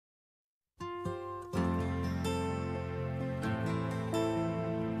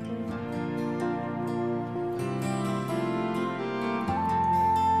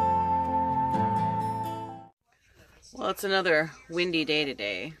Well, it's another windy day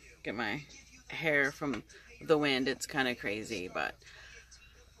today. Get my hair from the wind. It's kind of crazy, but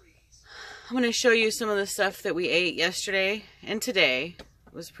I'm going to show you some of the stuff that we ate yesterday and today.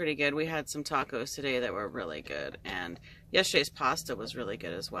 It was pretty good. We had some tacos today that were really good, and yesterday's pasta was really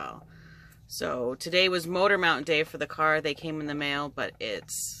good as well. So today was motor mount day for the car. They came in the mail, but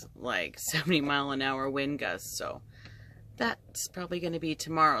it's like 70-mile-an-hour wind gusts, so that's probably going to be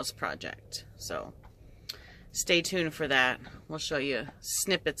tomorrow's project. So stay tuned for that. We'll show you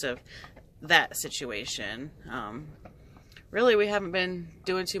snippets of that situation. Really, we haven't been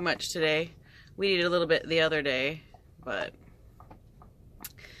doing too much today. We did a little bit the other day, but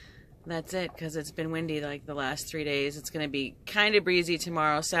that's it, because it's been windy like the last 3 days. It's going to be kind of breezy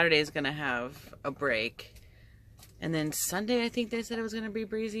tomorrow. Saturday is going to have a break. And then Sunday, I think they said it was going to be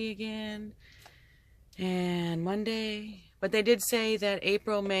breezy again. And Monday. But they did say that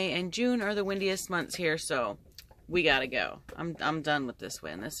April, May, and June are the windiest months here, so we got to go. I'm done with this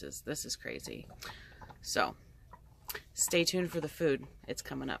wind. This is crazy. So stay tuned for the food. It's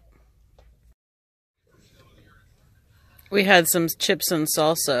coming up. We had some chips and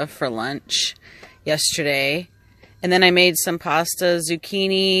salsa for lunch yesterday. And then I made some pasta,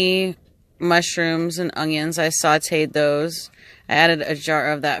 zucchini, mushrooms, and onions. I sauteed those. I added a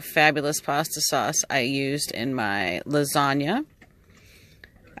jar of that fabulous pasta sauce I used in my lasagna.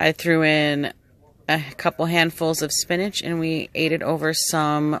 I threw in a couple handfuls of spinach, and we ate it over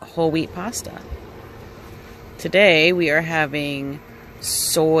some whole wheat pasta. Today we are having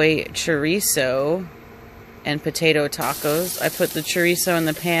soy chorizo and potato tacos. I put the chorizo in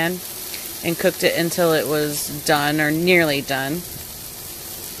the pan and cooked it until it was done, or nearly done.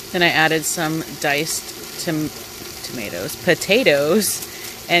 Then I added some diced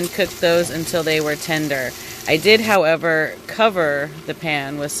potatoes, and cooked those until they were tender. I did, however, cover the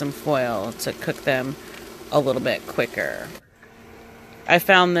pan with some foil to cook them a little bit quicker. I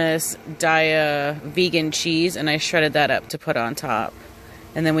found this Daiya vegan cheese, and I shredded that up to put on top.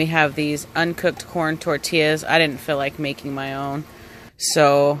 And then we have these uncooked corn tortillas. I didn't feel like making my own,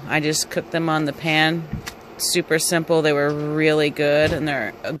 so I just cooked them on the pan. Super simple. They were really good, and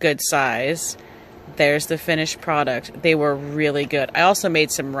they're a good size. There's the finished product. They were really good. I also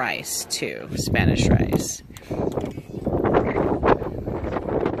made some rice too, Spanish rice.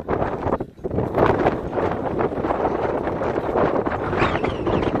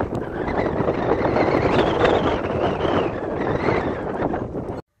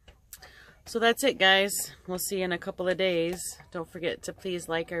 So that's it, guys. We'll see you in a couple of days. Don't forget to please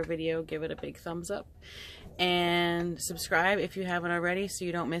like our video, give it a big thumbs up, and subscribe if you haven't already so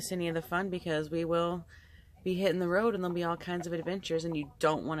you don't miss any of the fun, because we will be hitting the road and there'll be all kinds of adventures, and you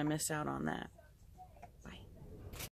don't want to miss out on that.